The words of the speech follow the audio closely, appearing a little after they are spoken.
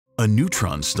A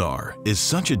neutron star is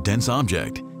such a dense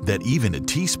object that even a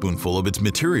teaspoonful of its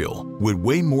material would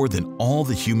weigh more than all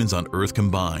the humans on Earth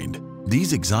combined.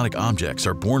 These exotic objects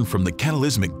are born from the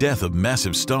cataclysmic death of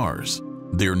massive stars.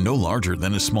 They are no larger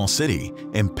than a small city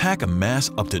and pack a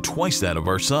mass up to twice that of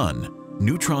our Sun.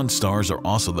 Neutron stars are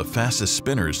also the fastest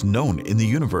spinners known in the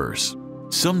universe.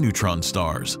 Some neutron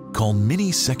stars, called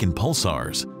mini-second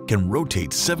pulsars, can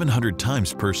rotate 700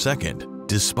 times per second.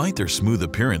 Despite their smooth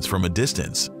appearance from a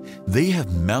distance, they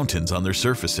have mountains on their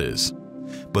surfaces.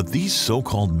 But these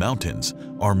so-called mountains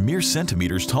are mere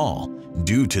centimeters tall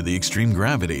due to the extreme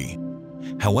gravity.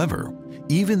 However,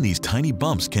 even these tiny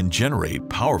bumps can generate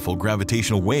powerful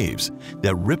gravitational waves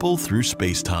that ripple through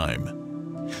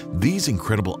space-time. These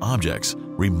incredible objects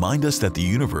remind us that the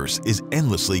universe is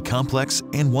endlessly complex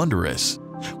and wondrous,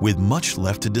 with much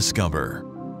left to discover.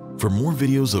 For more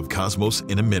videos of Cosmos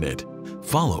in a Minute,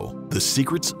 follow The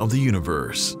Secrets of the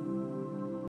Universe.